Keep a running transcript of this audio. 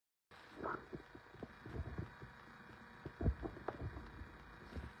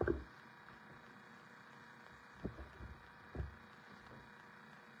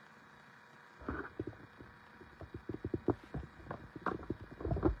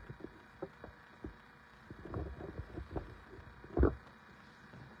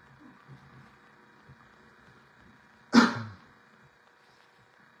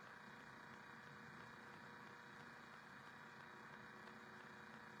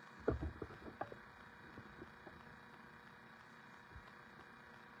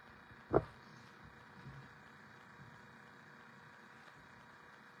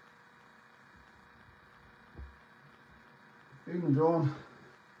Evening, John.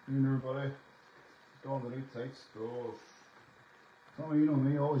 Evening, everybody. John, the late tights, draws. Tommy, you know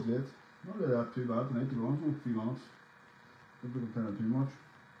me, always late. Not really that too bad tonight, to be honest, a few minutes. Don't be complaining too much.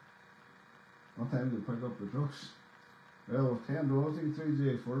 What time did you pick up the trucks? Well, 10 draws, I think 3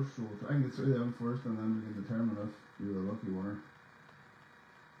 days first, so we'll try and get through them first, and then we can determine if you're the lucky winner.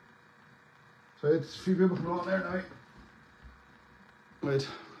 So it's a few people coming on there now. Right,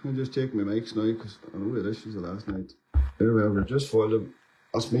 I'll just take my mics now, because I know we had issues the last night. There we have it, just foiled them.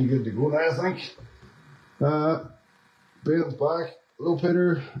 That's me good to go now, I think. Ben's back. Hello,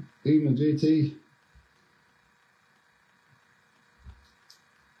 Peter. Evening, JT.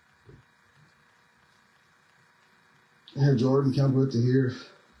 Here, Jordan, can't wait to hear.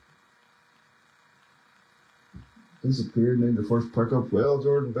 Disappeared in the first pickup. Well,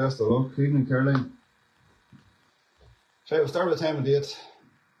 Jordan, best of luck. Evening, Caroline. So we'll start with the time and date.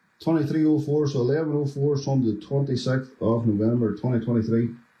 23:04, so 11:04 from the 26th of November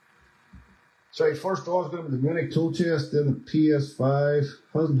 2023. So first draw is going to be the Munich tool chest, then the PS5,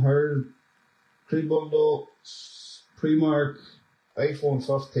 Hasn't Heard, Creed Bundle, Primark, iPhone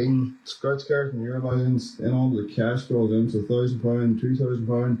 15, scratch card from EuroMillions, then all the cash goes in, so £1,000,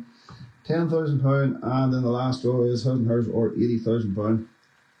 £2,000, £10,000, and then the last draw is Hasn't Heard or £80,000.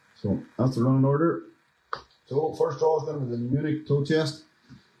 So that's the running order. So first draw is going to be the Munich tool chest.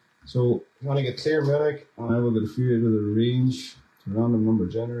 So if you want to get clear Munich, and I will get a few out of the range. It's a random number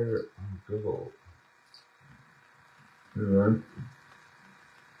generator and Google. Here we are.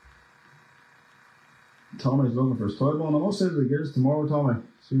 Tommy's looking for his toy one. I must say to the gears tomorrow, Tommy.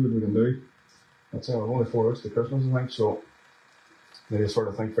 See what we can do. That's it, we're only 4 weeks to Christmas, I think, so they sort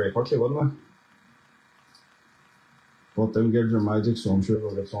of think very quickly, wouldn't they? But them gears are magic, so I'm sure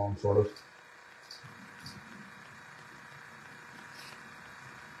we'll get some sorted.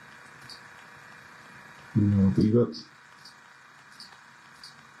 Be good.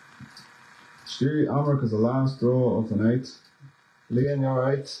 Stewie Amrick is the last draw of the night. Leon, you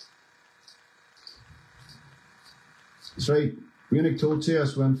alright? That's right. Munich tool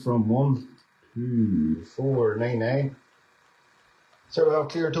chest went from 1 to 499. So we have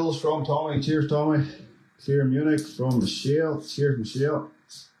clear tools from Tommy. Cheers, Tommy. Clear Munich from Michelle. Cheers, Michelle.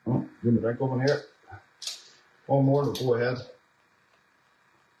 Oh, give me a drink open here. One more to go ahead.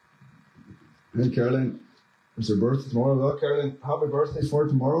 Hey, Caroline. It's her birthday tomorrow. Well, Caroline, happy birthday for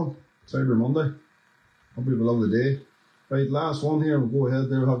tomorrow. Cyber Monday. Hope you have a lovely day. Right, last one here. We'll go ahead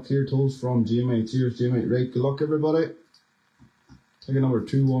there. We'll have clear tools from Jamie. Cheers, Jamie. Right, good luck, everybody. Take a number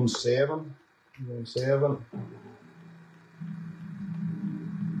 217. 217.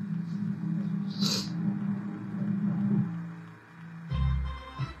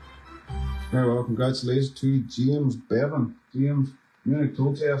 Very well, congratulations to James Bevan. James, Munich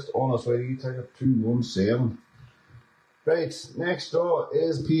tool test on us, right? Ticket 217. Right, next draw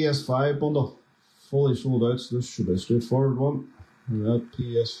is PS5 bundle. Fully sold out, so this should be a straightforward one. And that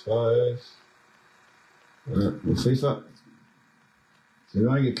PS5 with FIFA. So you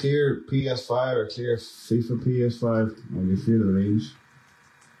want to get clear PS5 or clear FIFA PS5, I'll give you the range.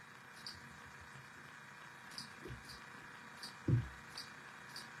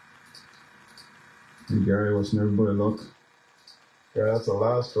 Hey Gary, wishing everybody luck. Yeah, that's the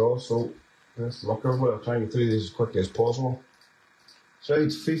last draw, so let's look over it. I'll try and get through these as quickly as possible. So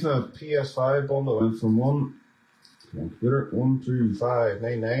it's FIFA PS5 bundle went from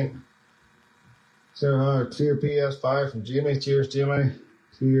 12599. So clear PS5 from Jamie. Cheers, Jamie.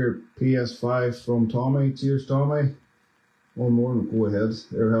 Clear PS5 from Tommy. Cheers, Tommy. One more and we'll go ahead.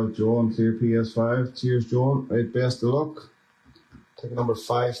 There we have John. Clear PS5. Cheers, John. Right, best of luck. Take number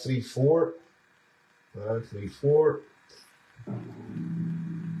 534. 534.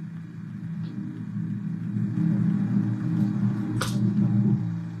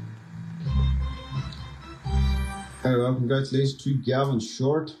 Hey, well, congratulations to Gavin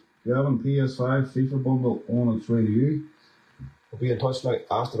Short. Gavin, PS5 FIFA bundle on its way to you. We'll be in touch now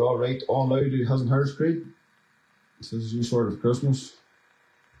after all. Right on now to Hasn't Heard Creed. This is you sort of Christmas.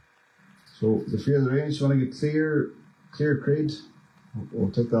 So the fear of the range, you want to get clear Creed, we'll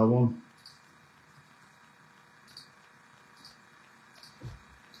take that one.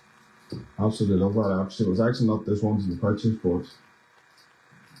 Absolutely love that actually. It was actually not this one to the purchase, but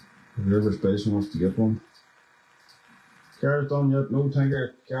if you're ever special enough to get one. Cards done yet? No,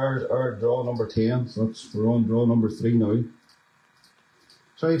 Tinker. Cards are draw number 10, so we're on draw number 3 now.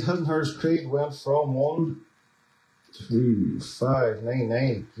 So it Hasn't Heard Creed went from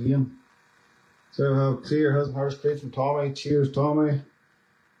 12599 again. So we have clear Hasn't Heard Creed from Tommy. Cheers, Tommy.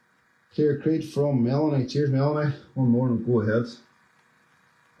 Clear Creed from Melanie. Cheers, Melanie. One more and we'll go ahead.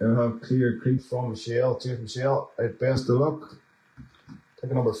 Then we have clear Creed from Michelle. Cheers, Michelle. Right, best of luck.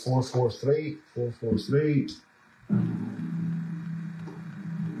 Ticket number 443. 443.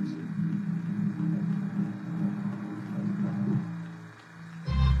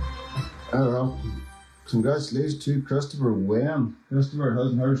 Well, congratulations to Christopher Wen. Christopher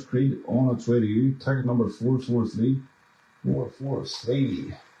has hers Creed on its way to you. Ticket number 443.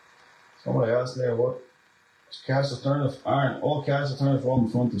 443. Somebody asked there what cash alternative iron. All cash alternative on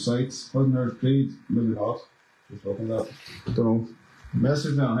the front of the sites. Hasn't hers Creed, maybe not. Just looking at that. I don't know.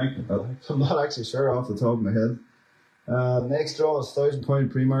 Message me, I think. I'm not actually sure off the top of my head. Next draw is £1,000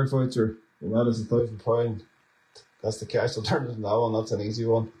 Primark Voucher. Well, that is £1,000. That's the cash alternative in that one. That's an easy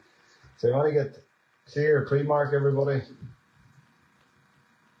one. So you want to get clear Primark, everybody.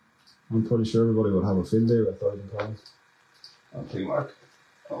 I'm pretty sure everybody would have a field day with £1,000 on Primark.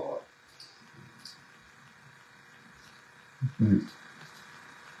 Oh. Right.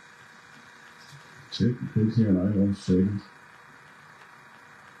 Check the pig here now, 1 second.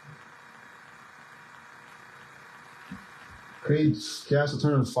 Creed cash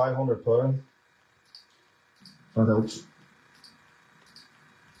alternative £500. That helps.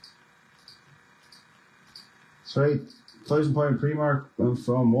 That's right, £1,000 Primark went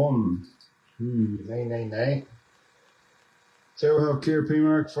from 12999. So we have clear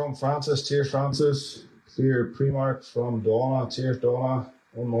Primark from Francis. Cheers, Francis. Clear Primark from Donna. Cheers, Donna.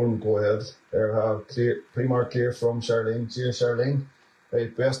 One more and go ahead. There we have clear Primark clear from Charlene. Cheers, Charlene.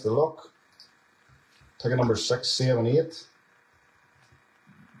 Right, best of luck. Ticket number 678.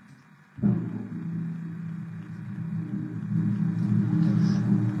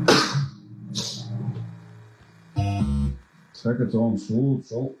 Tickets on sold,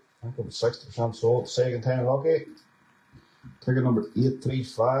 so I think it was 60% sold. Second time lucky. Ticket number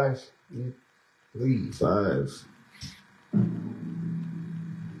 835. 835.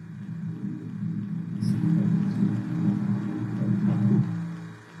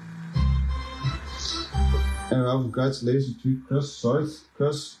 Anyway, congratulations to Chris South.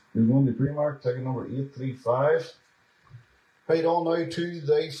 Chris, you're going to Primark. Ticket number 835. Right on now to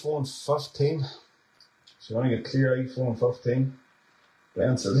the iPhone 15. So you want to get clear iPhone 15.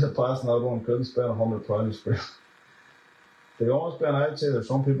 Ben says they're passing that one, couldn't spend £100 for it. To be honest, Ben, I'd say there's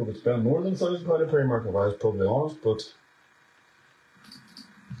some people could spend more than £1,000 at Primark if I was probably honest, but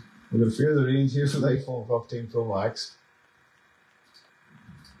we've got a few of the range here for the iPhone 15 Pro Max.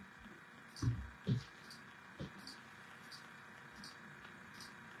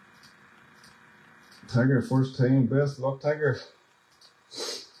 Tiger, first time, best luck, Tiger.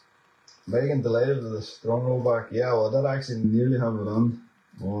 Megan, delighted with the drum roll back. Yeah, well, I did actually nearly have it on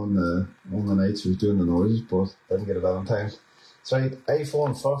the night she was doing the noises, but didn't get it on in time. That's right,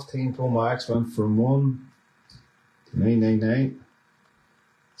 iPhone 15 Pro Max went from 1 to 999.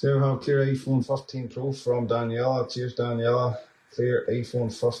 So we have clear iPhone 15 Pro from Daniela. Cheers, Daniela. Clear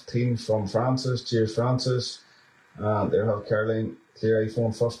iPhone 15 from Francis. Cheers, Francis. And there we have Caroline. Clear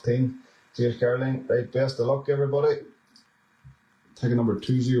iPhone 15. Cheers, Caroline. Right, best of luck, everybody. Ticket number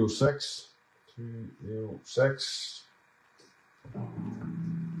 206. 206.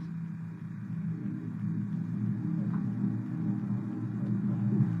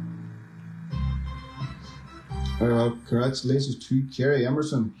 Congratulations to Kerry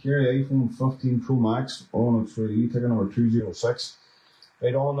Emerson. Kerry iPhone 15 Pro Max on its way to you. Ticket number 206.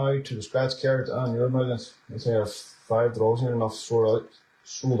 Right on now to the scratch cards and EuroMillions. I think I have 5 draws here, enough sold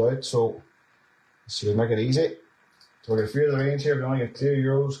out, so let's see if we make it easy. So we're going to fear the range here. We want to get clear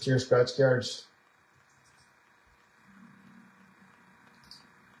Euros, clear scratch cards.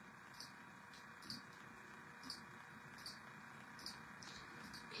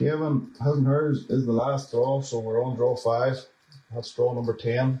 Kevin hasn't hers is the last draw, so we're on draw 5. That's draw number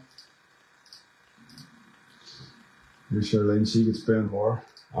 10. Here's Charlene, she could spend more.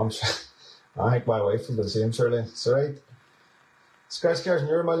 I think my wife will do the same, Charlene. It's alright. Scratch cards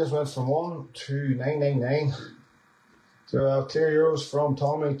and EuroMillions went from 1 to 999. So I have clear Euros from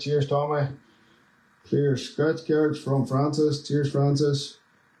Tommy. Cheers, Tommy. Clear scratch cards from Francis. Cheers, Francis.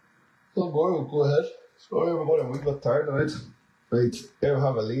 Don't worry, we'll go ahead. Sorry, everybody, I'm a wee bit tired tonight. Right, here we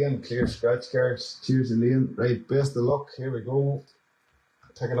have a Liam. Clear scratch cards. Cheers to Liam. Right, best of luck. Here we go.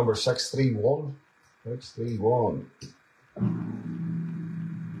 Ticket number 631. 631.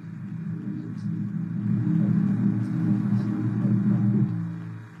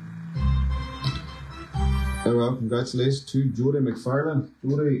 Well, congratulations to Jody McFarlane.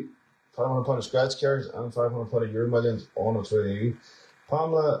 Jody, £500 scratch cards and £500 EuroMillions on its way to you.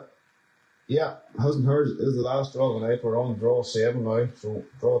 Pamela, yeah, hers and hers is the last draw of the night. We're on draw 7 now, so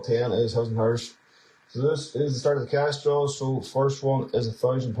draw 10 is hers and hers. So this is the start of the cash draws. So first one is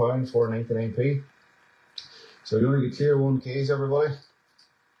 £1,000 for 99p. So you only get clear 1Ks, everybody.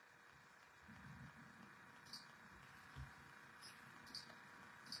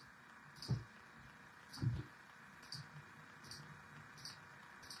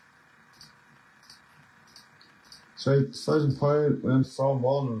 So £1,000 went from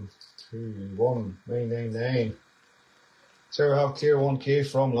 1 to 1999. So we have clear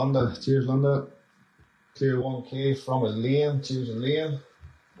 1k from Linda. Cheers, Linda. Clear 1k from Elaine. Cheers, Elaine.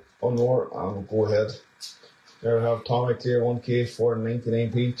 One more and we'll go ahead. There we have Tommy, clear 1k for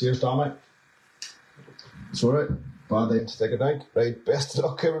 99p. Cheers, Tommy. Sorry, bad day to take a drink. Right, best of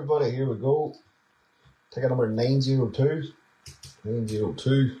luck, everybody. Here we go. Ticket number 902.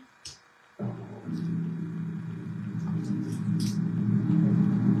 902.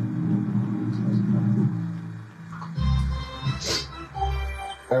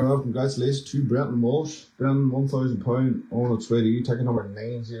 Well, congratulations to Brenton Walsh. Brenton, £1,000 on its way to you. Ticket number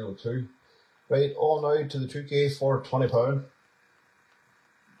 902. Right, on now to the 2k for £20.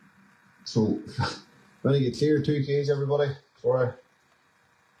 So, when you get clear 2ks, everybody. Sorry. I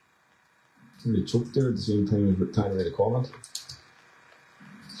really choked there at the same time as trying to read a comment.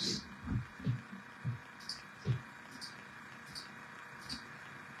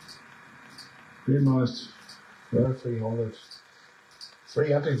 Pretty nice. 300.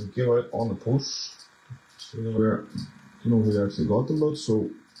 Free entries we give out on the post. So where you know who actually got them, but so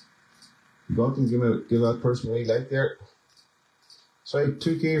you got them, give that person a wee like there. So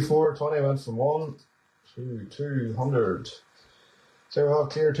 2k for 20 went from 1 to 200. So we have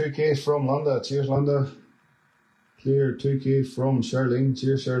clear 2k from Linda. Cheers, Linda. Clear 2k from Charlene.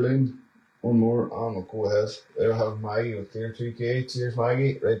 Cheers, Charlene. One more and we'll go ahead. There we have Maggie with clear 2k. Cheers,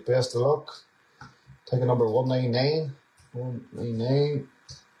 Maggie. Right, best of luck. Ticket number 199. 199.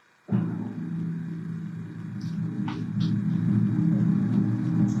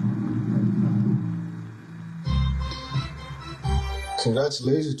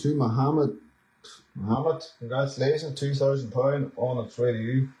 Congratulations to Mohammed. Congratulations, £2,000 on its way to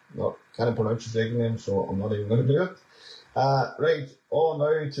you. Not can't pronounce your second name, so I'm not even going to do it. Right, on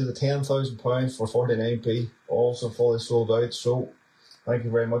now to the £10,000 for 49p. Also fully sold out. So thank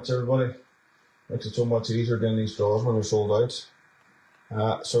you very much, everybody. Makes it so much easier doing these draws when they're sold out.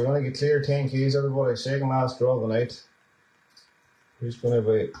 So we're going to get clear 10Ks, everybody. Second last draw of the night. Who's going to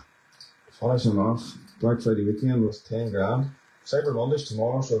be finishing off Black Friday weekend with 10 grand? Cyber Monday's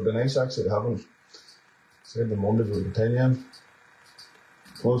tomorrow, so it'd be nice actually to have them. Cyber Monday will continue.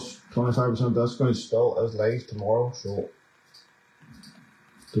 Plus 25% discount still is live tomorrow, so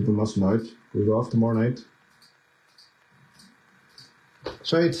people missing out. Goes off tomorrow night.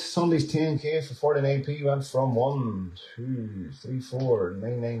 So right, Sunday's 10k for 49p went from 1, 2, 3, 4,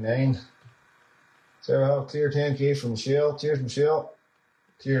 999. So we have clear 10k from Michelle. Cheers, Michelle.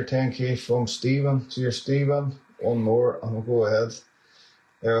 Clear 10k from Stephen. Cheers, Stephen. One more and we'll go ahead.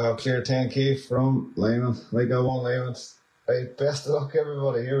 There we have clear 10k from Lyman. Like I won Lyman. Right, best of luck,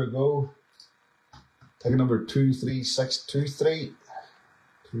 everybody. Here we go. Ticket number 23623.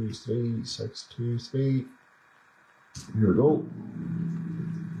 23623. Here we go.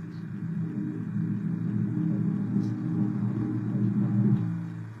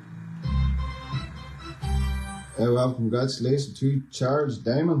 We have congratulations to Charles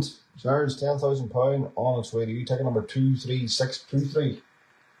Diamond. Charles, £10,000 on its way to you. Ticket number 23623.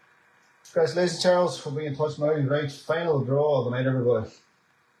 Congratulations, Charles. We'll be in touch now. Right, final draw of the night, everybody.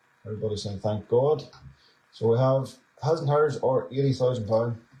 Everybody saying thank God. So we have his and hers or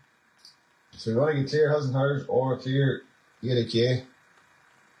 £80,000. So we want to get clear his and hers or clear 80k.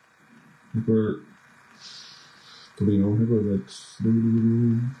 We're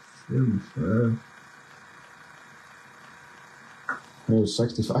about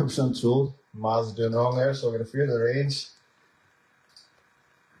 65% sold. Maz is doing wrong there, so we're going to fear the range.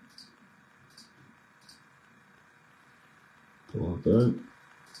 Pull it down.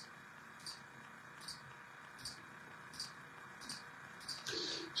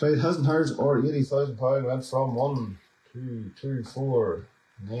 So it hasn't hers or £80,000 went from 1, 2, 3, 4,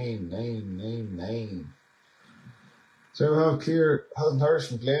 9, 9, 9, 9. So we have clear hasn't hers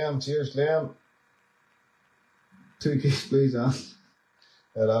from Glenn. Cheers, Glenn. 2k, please, Anne.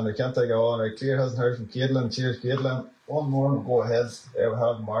 I can't take it on. Right, clear hasn't heard from Caitlin. Cheers, Caitlin. One more, we'll go ahead. There we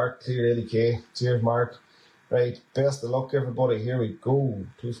have Mark, clear 80k. Cheers, Mark. Right, best of luck, everybody. Here we go.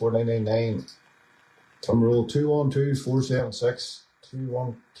 24999. Drum roll 212476.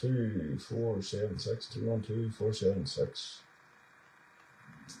 212476. 212476.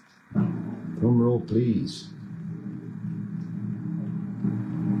 Drum roll, please.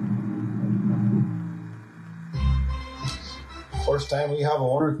 First time we have a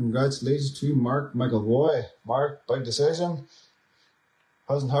winner. Congratulations to Mark McAvoy. Mark, big decision.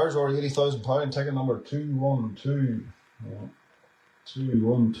 Hasn't hers or £80,000. Ticket number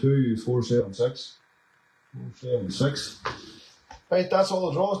 212476. 476. Right, that's all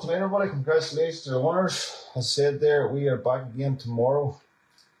the draws tonight, everybody. Congratulations to the winners. As I said there, we are back again tomorrow.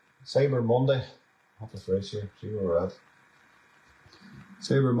 Cyber Monday. I'll have to fresh here, see where we're at.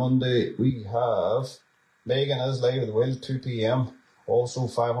 Cyber Monday, we have Megan is live at the wheel, 2 p.m. Also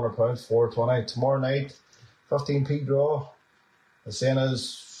 £500, 420. Tomorrow night, 15p draw. The saying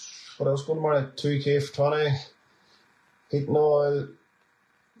is, what else going tomorrow night? 2k for 20. Heating oil,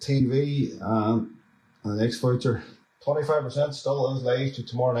 TV, and the next voucher. 25% still is live to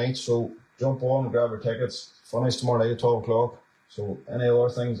tomorrow night, so jump on and grab your tickets. Finish tomorrow night at 12 o'clock. So any other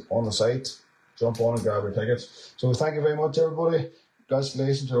things on the site, jump on and grab your tickets. So thank you very much, everybody.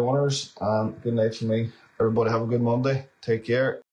 Congratulations to our winners, and good night from me. Everybody have a good Monday. Take care.